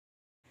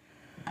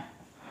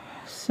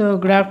So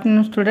good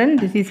afternoon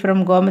student, this is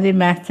from Gomathi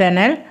maths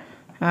channel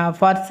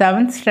for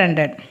 7th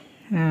standard.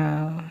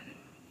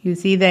 You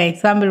see the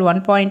example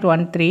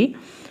 1.13.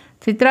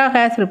 Chitra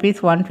has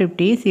rupees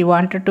 150. She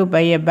wanted to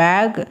buy a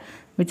bag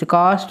which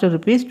cost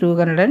rupees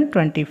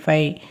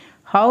 225.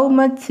 How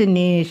much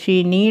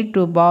she need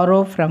to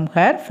borrow from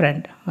her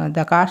friend?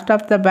 The cost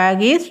of the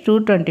bag is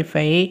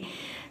 225.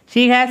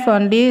 She has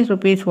only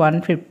rupees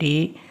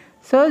 150.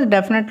 So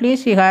definitely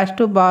she has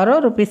to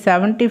borrow rupees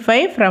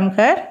 75 from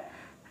her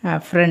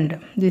friend.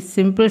 This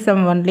simple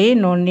sum only,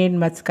 no need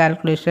much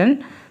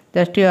calculation.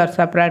 Just you are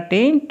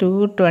subtracting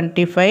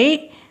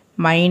 225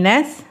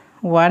 minus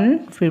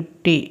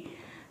 150.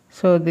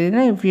 So then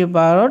if you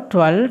borrow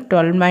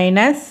 12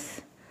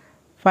 minus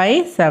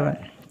 5,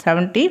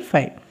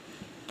 75.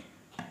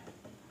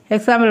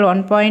 Example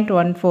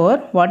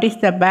 1.14. What is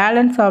the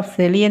balance of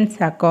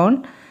Celian's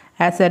account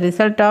as a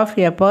result of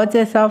a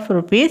purchase of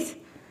rupees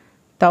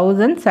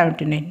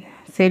 1079?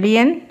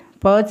 Celian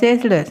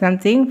purchased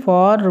something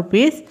for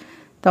rupees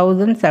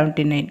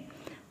 1079.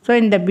 So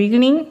in the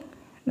beginning,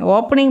 the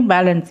opening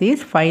balance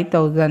is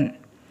 5000.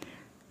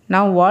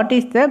 Now what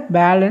is the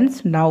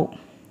balance now?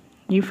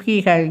 If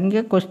he has in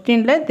a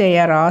question, they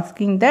are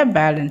asking the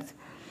balance.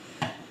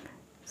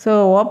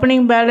 So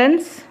opening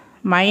balance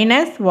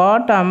minus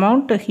what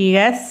amount he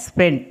has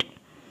spent.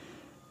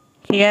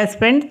 He has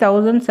spent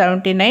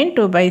 1079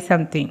 to buy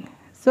something.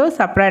 So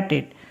subtract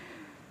it.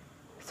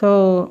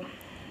 So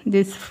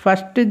this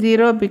first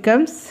 0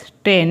 becomes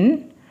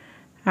 10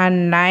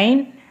 and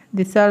 9.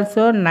 This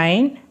also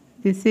 9.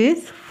 This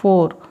is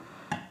 4.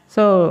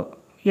 So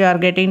you are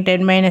getting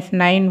 10 minus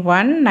 9,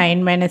 1.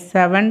 9 minus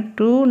 7,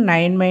 2.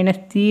 9 minus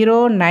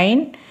 0,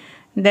 9.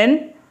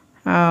 Then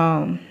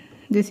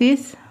this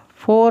is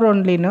 4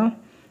 only, no?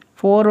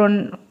 4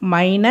 1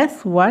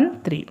 minus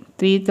 1, 3.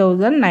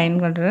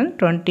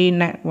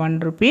 3,921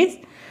 rupees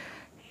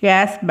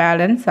cash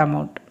balance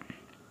amount.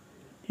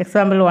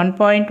 Example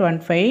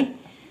 1.15.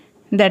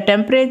 The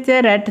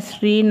temperature at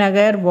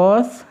Srinagar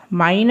was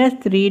minus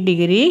 3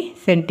 degree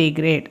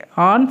centigrade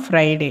on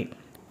Friday.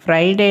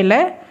 Friday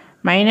la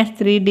minus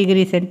 3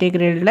 degree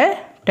centigrade la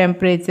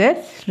temperature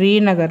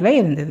Srinagar la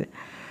irundhathu.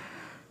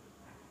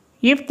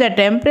 If the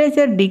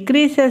temperature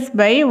decreases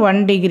by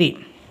 1 degree,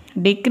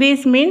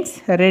 decrease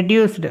means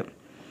reduced.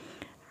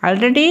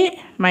 Already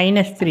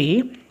minus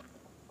 3.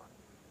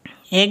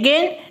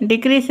 Again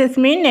decreases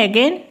mean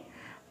again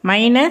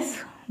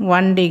minus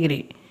 1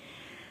 degree.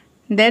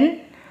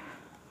 Then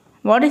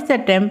what is the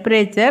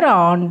temperature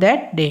on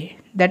that day?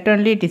 That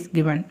only it is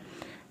given.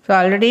 So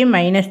already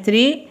minus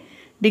 3.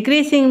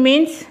 Decreasing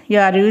means you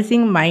are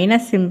using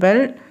minus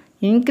symbol.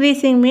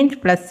 Increasing means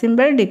plus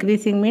symbol.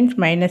 Decreasing means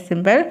minus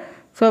symbol.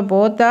 So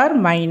both are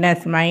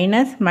minus.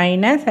 Minus,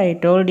 minus. I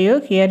told you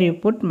here you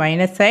put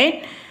minus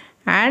sign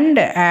and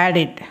add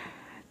it.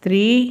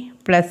 3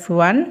 plus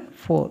 1,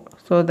 4.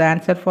 So the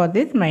answer for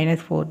this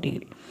minus 4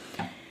 degree.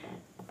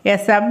 A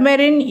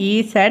submarine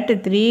is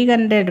at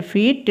 300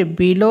 feet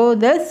below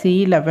the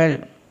sea level.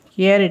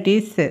 Here it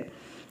is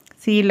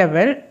sea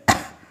level.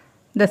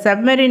 The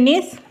submarine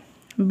is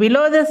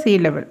below the sea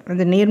level.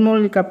 The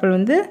நீர்மூழ்கி கப்பல்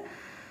வந்து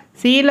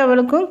sea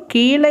levelக்கும்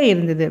கீழே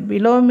இருந்தது.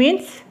 Below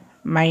means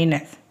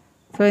minus.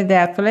 So இது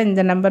actually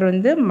இந்த number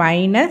வந்து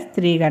minus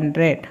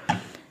 300.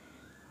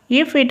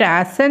 If it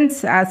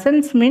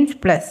ascends means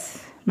plus.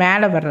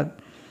 மேலே வர்றது.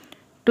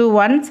 To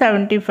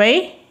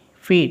 175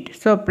 feet.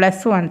 So plus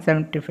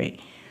 175.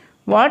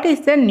 What is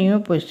the new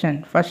position?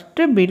 First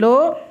below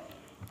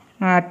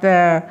the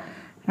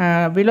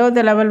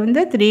level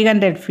வந்து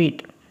 300 feet.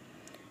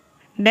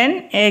 Then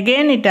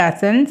again it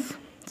ascends.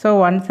 So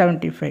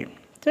 175.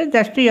 So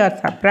just you are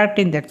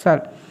subtracting, that's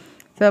all.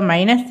 So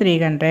minus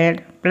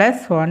 300 plus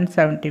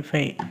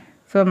 175.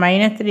 So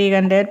minus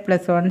 300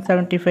 plus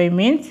 175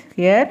 means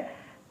here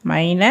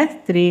minus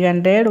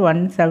 300,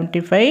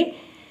 175.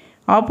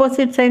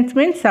 Opposite signs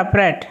means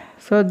subtract.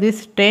 So this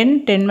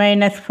 10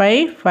 minus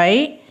 5,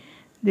 5.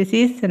 This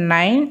is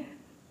 9,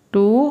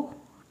 2,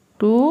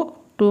 2,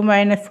 2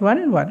 minus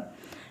 1, 1.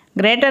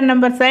 Greater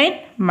number sign,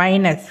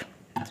 minus.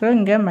 So,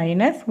 here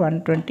minus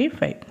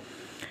 125.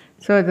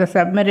 So, the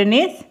submarine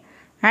is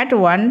at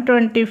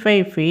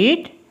 125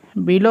 feet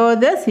below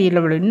the sea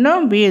level. No,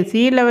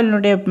 sea level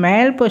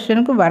male position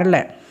ku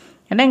varala.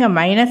 ஏன்னா இங்கே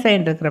minus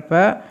sign இருக்கிறப்ப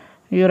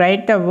you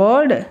write the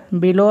word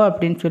below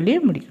அப்படின்னு சொல்லி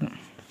முடிக்கணும்.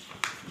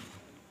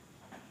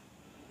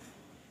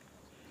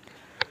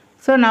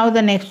 So now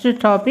the next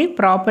topic,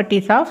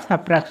 properties of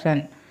subtraction.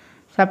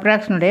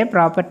 Subtraction உடைய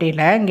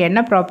ப்ராப்பர்ட்டியில் இங்கே என்ன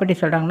property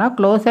சொல்கிறாங்கன்னா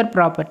closer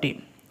property.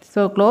 So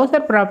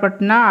closer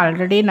ப்ராப்பர்ட்டினா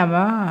already நம்ம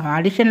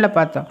அடிஷனில்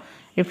பார்த்தோம்.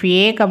 If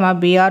A comma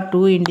B R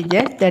 2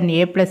 integers then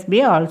a plus b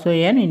also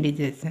an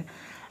integers.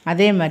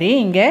 அதே மாதிரி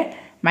இங்கே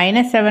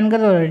மைனஸ்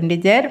 7ங்கிறது ஒரு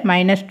integer,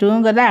 minus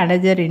 2ங்கிறது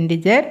another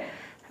integer.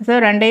 So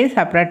ரெண்டையும்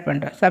செப்ரேட்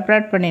பண்ணுறோம்.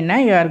 செப்ரேட் பண்ணினா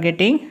you are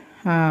getting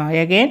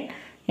again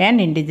an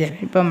integer.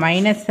 இப்போ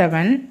மைனஸ்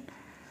 7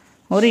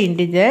 ஒரு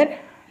இன்டிஜர்,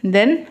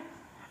 தென்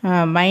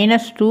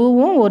மைனஸ்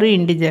 2வும் ஒரு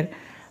இன்டிஜர்.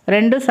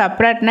 ரெண்டும்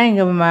செப்ரேட்னா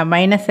இங்கே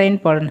மைனஸ் சைன்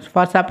போடணும்.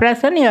 For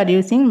separation you are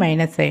using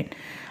minus sign.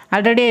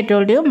 Already I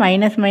told you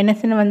minus minus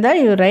in vanda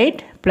you write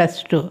plus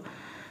 2.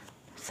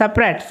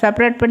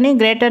 Separate பண்ணி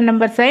greater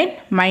number sign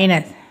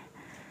minus.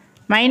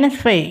 Minus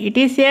 5. It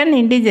is an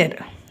integer.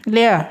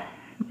 இல்லையா?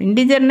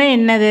 Integerனா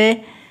என்னது?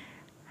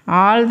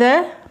 All the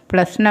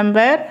plus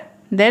number,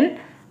 then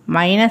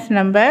minus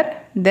number,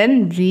 then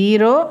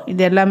 0.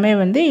 இது எல்லாமே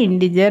வந்து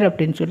integer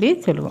அப்படின்னு சொல்லி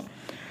சொல்லுவோம்.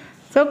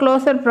 So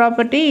closure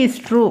property is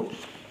true.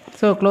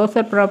 So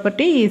closure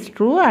property is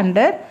true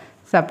under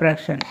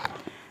subtraction.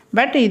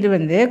 But இது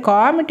வந்து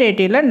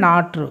commutative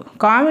not true.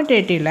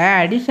 Commutative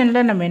addition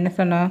நம்ம என்ன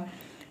சொன்னோம்?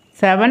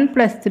 7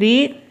 plus 3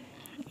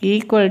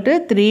 equal to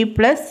 3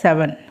 plus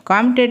 7.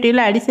 Commutative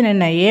addition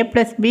என்ன? A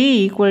plus B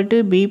equal to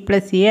B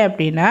plus A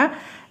அப்படின்னா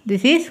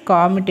this is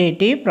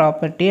commutative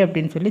property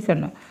அப்படின்னு சொல்லி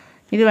சொன்னோம்.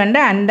 இது வந்து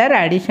under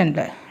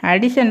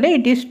additionல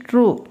it is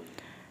true.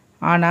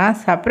 ஆனால்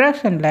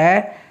subtractionல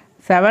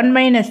 7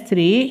 minus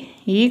 3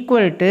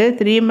 equal to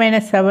 3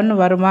 minus 7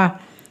 வருமா?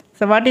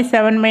 So what is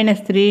 7 minus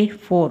 3?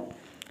 4.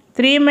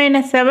 3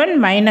 minus 7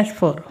 minus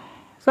 4.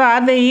 So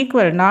are they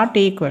equal? Not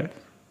equal.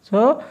 So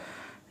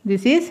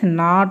this is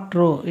not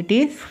true. It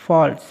is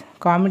false.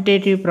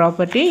 Commutative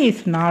property is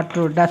not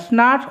true. Does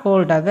not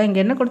hold. அதான்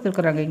இங்கே என்ன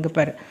கொடுத்துருக்குறாங்க இங்கே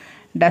பாரு.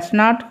 Does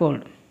not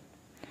hold.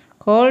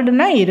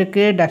 Holdனா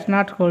இருக்கு. Does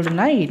not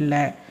holdனா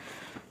இல்லை.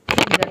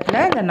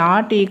 இதில் இந்த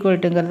not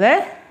equalட்டுங்கிறத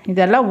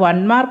இதெல்லாம்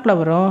 1 மார்க்கில்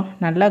வரும்.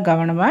 நல்லா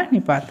கவனமாக நீ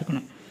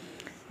பார்த்துக்கணும்.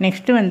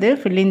 நெக்ஸ்ட்டு வந்து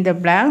fill in the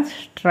blanks,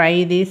 try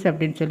this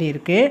அப்படின்னு சொல்லி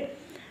இருக்குது.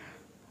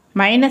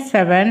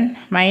 -7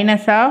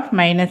 minus of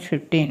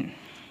 -15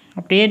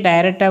 அப்படியே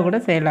டைரெக்டாக கூட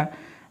செய்யலாம்.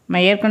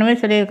 நான் ஏற்கனவே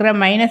சொல்லியிருக்கிறேன்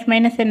மைனஸ்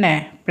மைனஸ் என்ன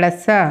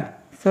ப்ளஸ்ஸா.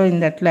 ஸோ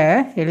இந்த இடத்துல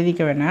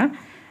எழுதிக்க வேணாம்.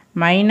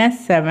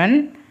 -7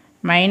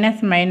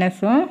 மைனஸ்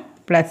மைனஸும்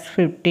plus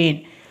 15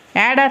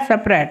 add R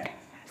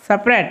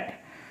separate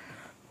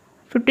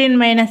 15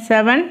 minus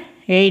 7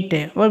 8.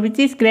 Which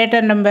is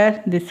greater number?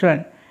 This one.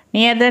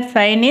 Near that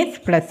sign is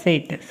plus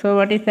 8. So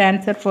what is the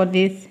answer for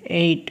this?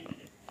 8.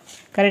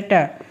 Correct?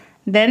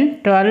 Then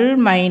 12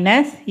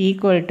 minus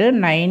equal to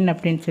 9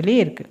 அப்படின்னு சொல்லி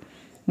இருக்குது.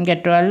 இங்கே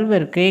 12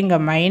 இருக்குது, இங்கே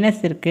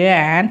மைனஸ் இருக்குது,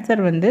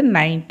 ஆன்சர் வந்து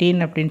 19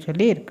 அப்படின்னு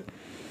சொல்லி இருக்குது.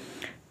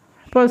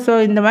 இப்போது ஸோ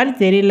இந்த மாதிரி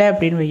தெரியல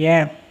அப்படின்னு வைய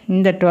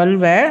இந்த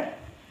 12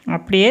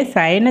 அப்படியே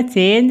சைனை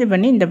சேஞ்ச்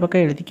பண்ணி இந்த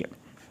பக்கம் எழுதிக்கும்.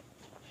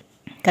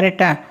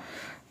 கரெக்டாக?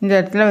 இந்த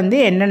இடத்துல வந்து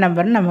என்ன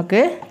நம்பர்னு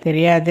நமக்கு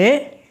தெரியாது.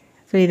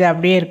 ஸோ இது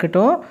அப்படியே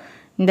இருக்கட்டும்.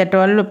 இந்த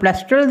 12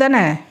 ப்ளஸ் 12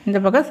 தானே, இந்த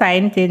பக்கம்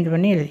சைன் சேஞ்ச்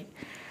பண்ணி எழுதி.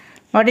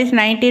 What is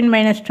 19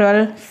 minus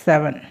 12?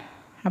 7.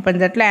 அப்போ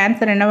இந்த இடத்துல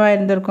ஆன்சர் என்னவாக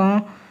இருந்திருக்கும்?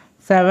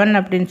 7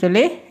 அப்படின்னு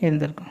சொல்லி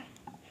இருந்திருக்கும்.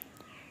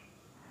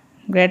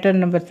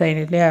 கிரேட்டர் நம்பர் சைன்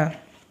இல்லையா?